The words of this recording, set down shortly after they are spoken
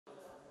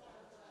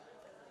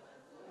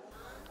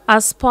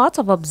As part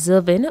of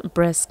observing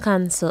Breast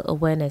Cancer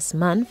Awareness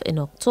Month in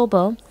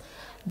October,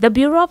 the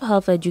Bureau of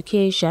Health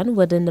Education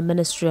within the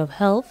Ministry of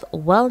Health,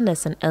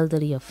 Wellness and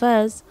Elderly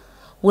Affairs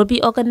will be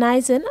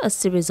organizing a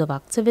series of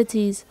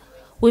activities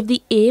with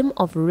the aim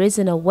of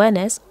raising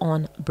awareness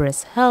on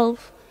breast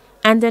health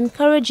and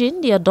encouraging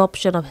the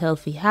adoption of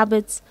healthy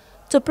habits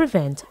to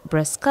prevent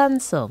breast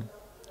cancer.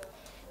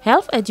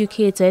 Health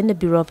educator in the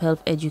Bureau of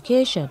Health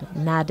Education,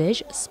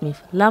 Nadej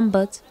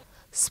Smith-Lambert,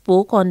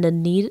 spoke on the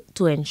need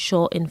to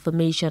ensure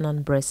information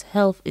on breast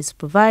health is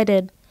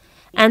provided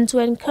and to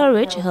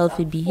encourage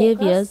healthy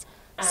behaviors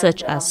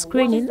such as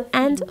screening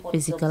and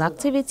physical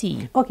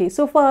activity. Okay,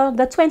 so for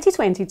the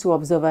 2022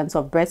 observance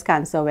of Breast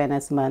Cancer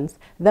Awareness Month,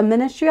 the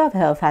Ministry of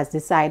Health has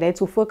decided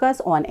to focus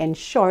on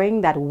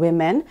ensuring that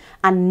women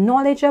are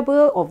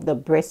knowledgeable of the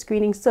breast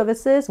screening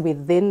services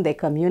within their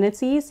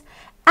communities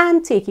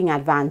and taking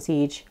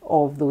advantage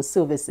of those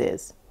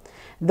services.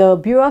 The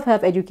Bureau of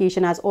Health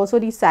Education has also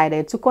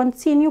decided to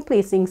continue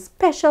placing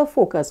special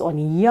focus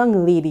on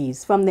young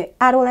ladies from the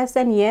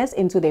adolescent years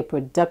into their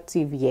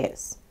productive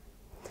years,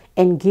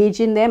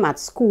 engaging them at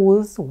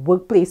schools,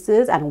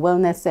 workplaces, and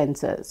wellness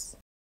centers.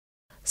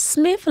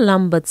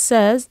 Smith-Lambert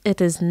says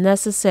it is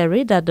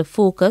necessary that the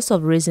focus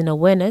of raising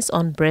awareness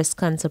on breast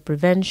cancer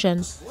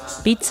prevention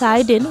be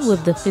tied in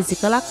with the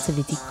physical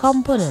activity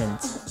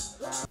component.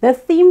 The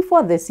theme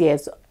for this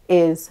year's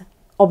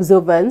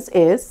observance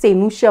is St.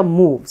 Lucia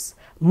Moves.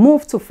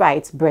 Move to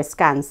fight breast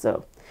cancer.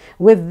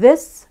 With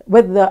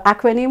the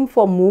acronym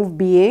for MOVE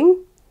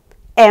being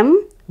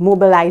M,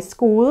 mobilize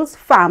schools,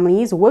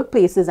 families,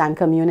 workplaces, and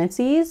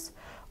communities.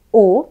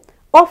 O,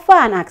 offer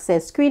and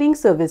access screening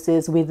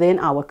services within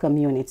our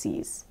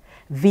communities.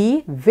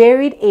 V,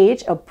 varied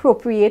age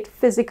appropriate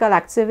physical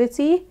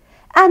activity.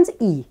 And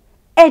E,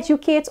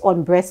 educate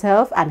on breast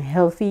health and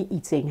healthy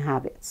eating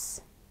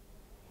habits.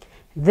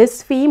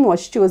 This theme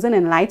was chosen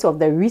in light of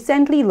the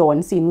recently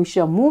launched St.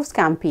 Lucia Moves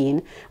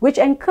campaign, which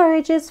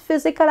encourages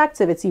physical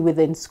activity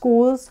within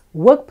schools,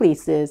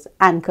 workplaces,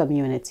 and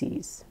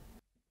communities.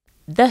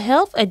 The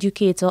health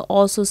educator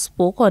also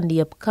spoke on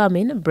the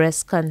upcoming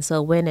breast cancer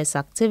awareness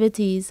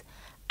activities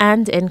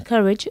and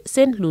encouraged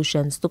St.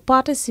 Lucians to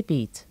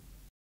participate.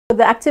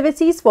 The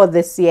activities for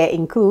this year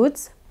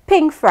includes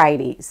Pink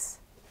Fridays.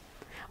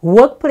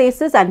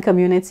 Workplaces and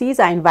communities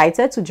are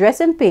invited to dress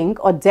in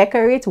pink or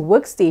decorate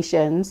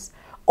workstations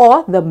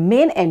or the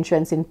main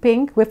entrance in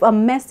pink with a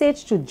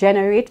message to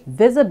generate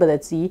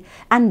visibility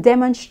and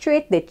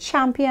demonstrate the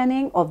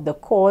championing of the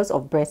cause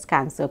of breast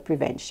cancer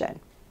prevention.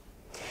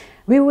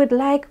 We would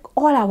like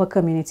all our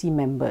community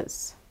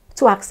members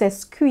to access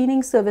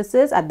screening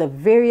services at the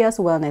various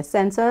wellness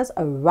centers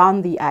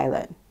around the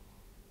island.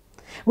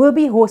 We'll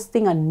be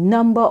hosting a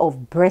number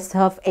of breast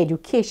health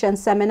education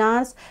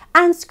seminars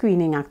and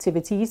screening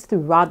activities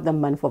throughout the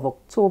month of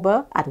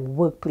October at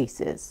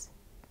workplaces.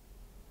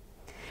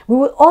 We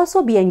will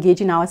also be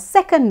engaging our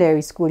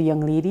secondary school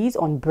young ladies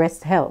on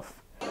breast health.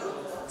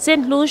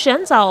 St.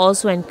 Lucians are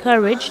also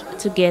encouraged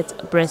to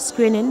get breast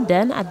screening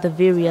done at the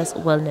various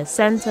wellness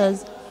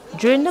centers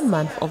during the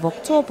month of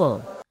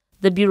October.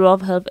 The Bureau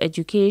of Health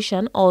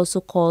Education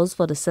also calls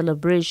for the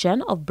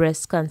celebration of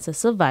breast cancer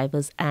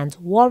survivors and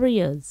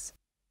warriors.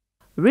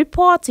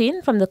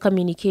 Reporting from the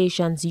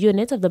Communications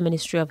Unit of the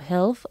Ministry of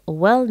Health,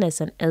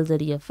 Wellness and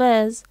Elderly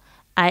Affairs,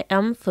 I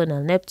am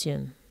Fernal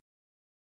Neptune.